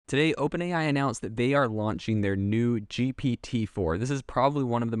Today, OpenAI announced that they are launching their new GPT-4. This is probably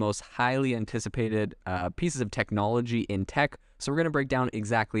one of the most highly anticipated pieces of technology in tech. So we're going to break down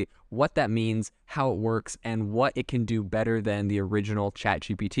exactly what that means, how it works, and what it can do better than the original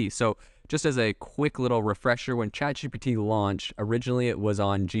ChatGPT. So just as a quick little refresher, when ChatGPT launched, originally it was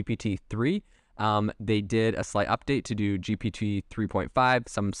on GPT-3. They did a slight update to do GPT 3.5,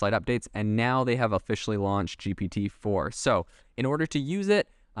 some slight updates, and now they have officially launched GPT-4. So in order to use it,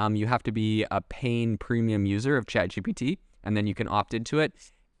 you have to be a paying premium user of ChatGPT, and then you can opt into it.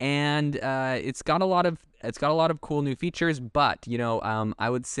 And it's got a lot of cool new features. But I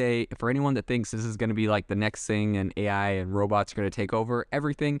would say for anyone that thinks this is going to be like the next thing, and AI and robots are going to take over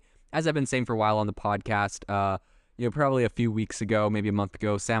everything, as I've been saying for a while on the podcast, probably a few weeks ago, maybe a month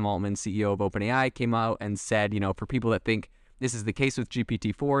ago, Sam Altman, CEO of OpenAI, came out and said, for people that think this is the case with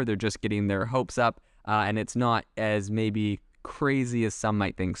GPT-4, they're just getting their hopes up, and it's not as maybe crazy as some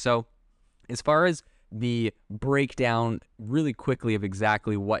might think. So as far as the breakdown really quickly of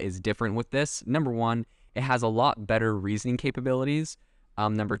exactly what is different with this, number one, it has a lot better reasoning capabilities.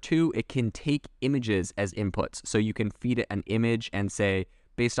 Number two, it can take images as inputs. So you can feed it an image and say,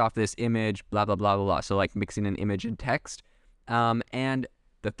 based off this image, blah, blah, blah, blah, blah. So like mixing an image and text. And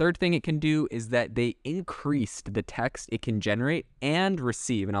the third thing it can do is that they increased the text it can generate and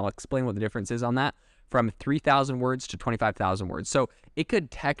receive. And I'll explain what the difference is on that, from 3,000 words to 25,000 words. So it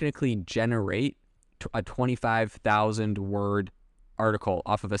could technically generate a 25,000 word article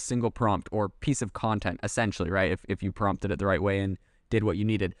off of a single prompt or piece of content, essentially, right? If you prompted it the right way and did what you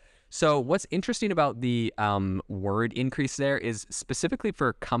needed. So what's interesting about the word increase there is specifically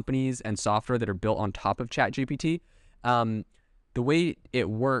for companies and software that are built on top of ChatGPT. The way it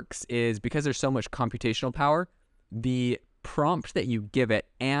works is because there's so much computational power, the prompt that you give it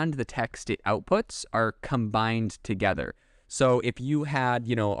and the text it outputs are combined together. So if you had,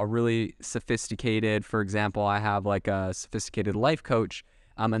 a really sophisticated, for example, I have like a sophisticated life coach,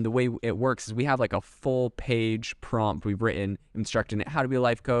 and the way it works is we have like a full page prompt we've written instructing it how to be a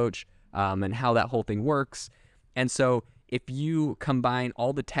life coach, and how that whole thing works. And so if you combine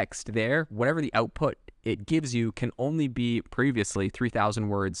all the text there, whatever the output it gives you can only be previously 3,000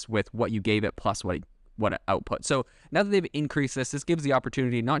 words with what you gave it plus what output. So now that they've increased this gives the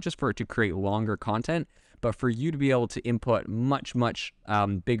opportunity not just for it to create longer content, but for you to be able to input much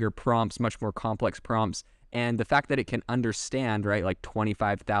bigger prompts, much more complex prompts. And the fact that it can understand, right, like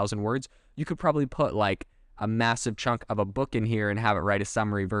 25,000 words, you could probably put like a massive chunk of a book in here and have it write a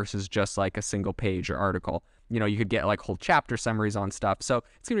summary versus just like a single page or article. You could get like whole chapter summaries on stuff. So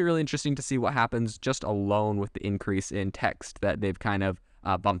it's gonna be really interesting to see what happens just alone with the increase in text that they've kind of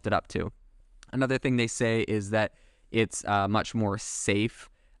bumped it up to. Another thing they say is that it's much more safe.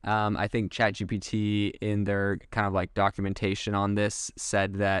 I think ChatGPT in their kind of like documentation on this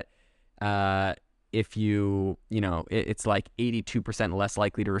said that if it's like 82% less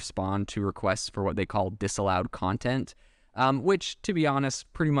likely to respond to requests for what they call disallowed content, which to be honest,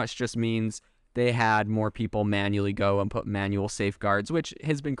 pretty much just means they had more people manually go and put manual safeguards, which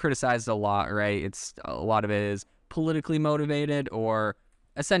has been criticized a lot, right? A lot of it is politically motivated or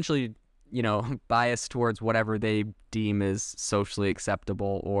essentially bias towards whatever they deem as socially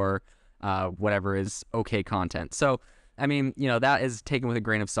acceptable or whatever is okay content. So, I mean, that is taken with a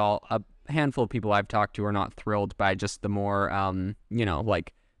grain of salt. A handful of people I've talked to are not thrilled by just the more,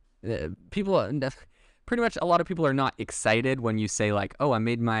 people, pretty much a lot of people are not excited when you say like, oh, I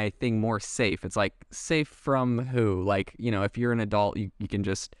made my thing more safe. It's like, safe from who? Like, if you're an adult, you can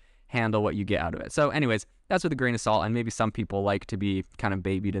just handle what you get out of it. So anyways, that's with a grain of salt, and maybe some people like to be kind of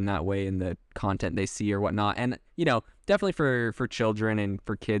babied in that way in the content they see or whatnot. And, definitely for children and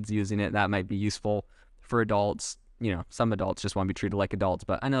for kids using it, that might be useful. For adults, some adults just want to be treated like adults,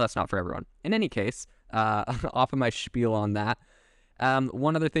 but I know that's not for everyone. In any case, off of my spiel on that,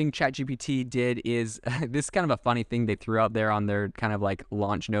 one other thing ChatGPT did is, this is kind of a funny thing they threw out there on their kind of like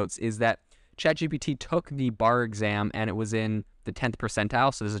launch notes, is that ChatGPT took the bar exam and it was in the 10th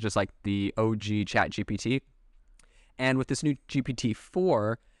percentile. So this is just like the OG ChatGPT. And with this new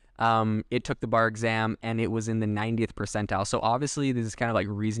GPT-4, it took the bar exam and it was in the 90th percentile. So obviously this is kind of like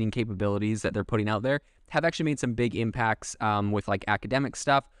reasoning capabilities that they're putting out there have actually made some big impacts with like academic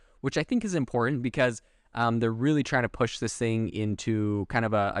stuff, which I think is important because they're really trying to push this thing into kind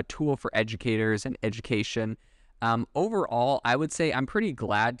of a tool for educators and education. Overall, I would say I'm pretty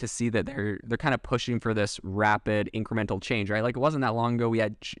glad to see that they're kind of pushing for this rapid incremental change, right? Like it wasn't that long ago we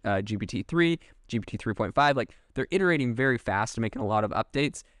had GPT-3, GPT 3.5, like they're iterating very fast and making a lot of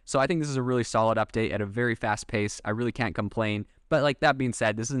updates. So I think this is a really solid update at a very fast pace. I really can't complain. But like that being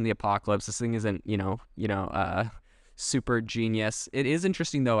said, this isn't the apocalypse. This thing isn't, super genius. It is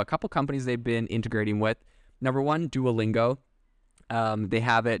interesting though, a couple companies they've been integrating with. Number one, Duolingo. They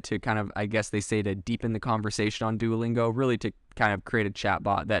have it to kind of, I guess they say, to deepen the conversation on Duolingo, really to kind of create a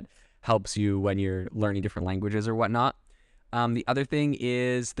chatbot that helps you when you're learning different languages or whatnot. The other thing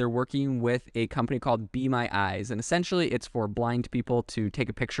is they're working with a company called Be My Eyes, and essentially it's for blind people to take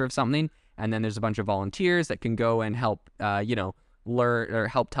a picture of something, and then there's a bunch of volunteers that can go and help, learn or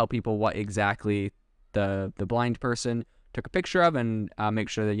help tell people what exactly the blind person took a picture of, and make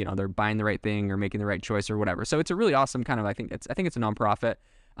sure that they're buying the right thing or making the right choice or whatever. So it's a really awesome kind of, I think it's a nonprofit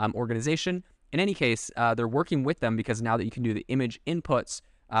organization. In any case, they're working with them because now that you can do the image inputs,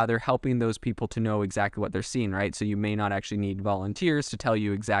 they're helping those people to know exactly what they're seeing, right? So you may not actually need volunteers to tell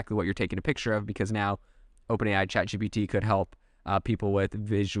you exactly what you're taking a picture of, because now OpenAI ChatGPT could help people with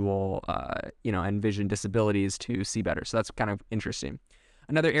visual, and vision disabilities to see better. So that's kind of interesting.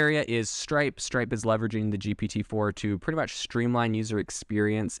 Another area is Stripe. Stripe is leveraging the GPT-4 to pretty much streamline user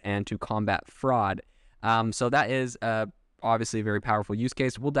experience and to combat fraud. So that is obviously a very powerful use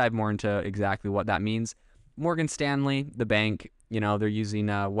case. We'll dive more into exactly what that means. Morgan Stanley, the bank, they're using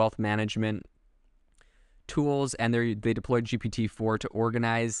wealth management tools, and they deployed GPT-4 to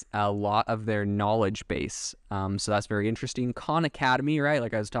organize a lot of their knowledge base. So that's very interesting. Khan Academy, right?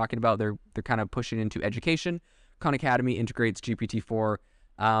 Like I was talking about, they're kind of pushing into education. Khan Academy integrates GPT-4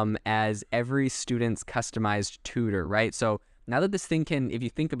 as every student's customized tutor, right? So now that this thing can, if you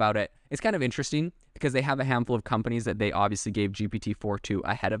think about it, it's kind of interesting because they have a handful of companies that they obviously gave GPT-4 to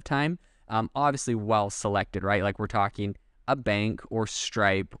ahead of time. Obviously well selected, right? Like we're talking a bank or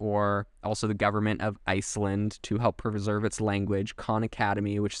Stripe, or also the government of Iceland to help preserve its language. Khan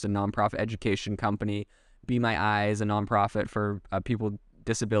Academy, which is a nonprofit education company. Be My Eyes, a nonprofit for people with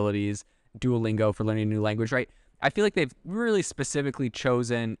disabilities. Duolingo for learning a new language, right? I feel like they've really specifically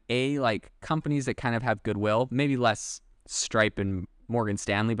chosen companies that kind of have goodwill, maybe less Stripe and Morgan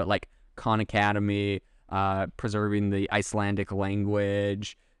Stanley, but like Khan Academy, preserving the Icelandic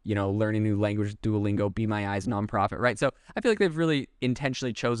language, learning new language, Duolingo, Be My Eyes, nonprofit, right? So I feel like they've really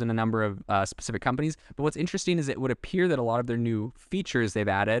intentionally chosen a number of specific companies. But what's interesting is it would appear that a lot of their new features they've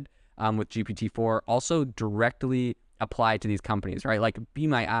added with GPT-4 also directly apply to these companies, right? Like Be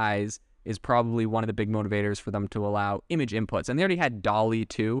My Eyes is probably one of the big motivators for them to allow image inputs. And they already had DALL-E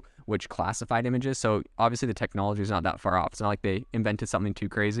 2, which classified images. So obviously the technology is not that far off. It's not like they invented something too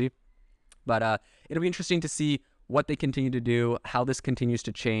crazy. But it'll be interesting to see what they continue to do, how this continues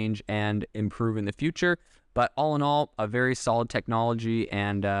to change and improve in the future. But all in all, a very solid technology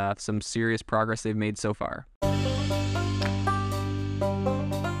and some serious progress they've made so far.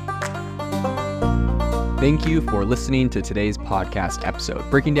 Thank you for listening to today's podcast episode,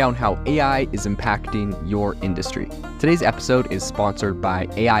 breaking down how AI is impacting your industry. Today's episode is sponsored by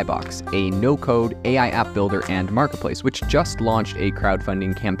AIbox, a no-code AI app builder and marketplace, which just launched a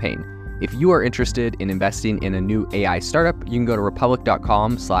crowdfunding campaign. If you are interested in investing in a new AI startup, you can go to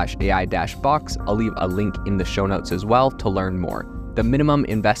republic.com/AI-box. I'll leave a link in the show notes as well to learn more. The minimum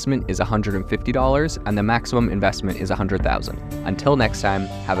investment is $150 and the maximum investment is $100,000. Until next time,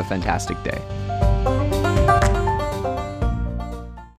 have a fantastic day.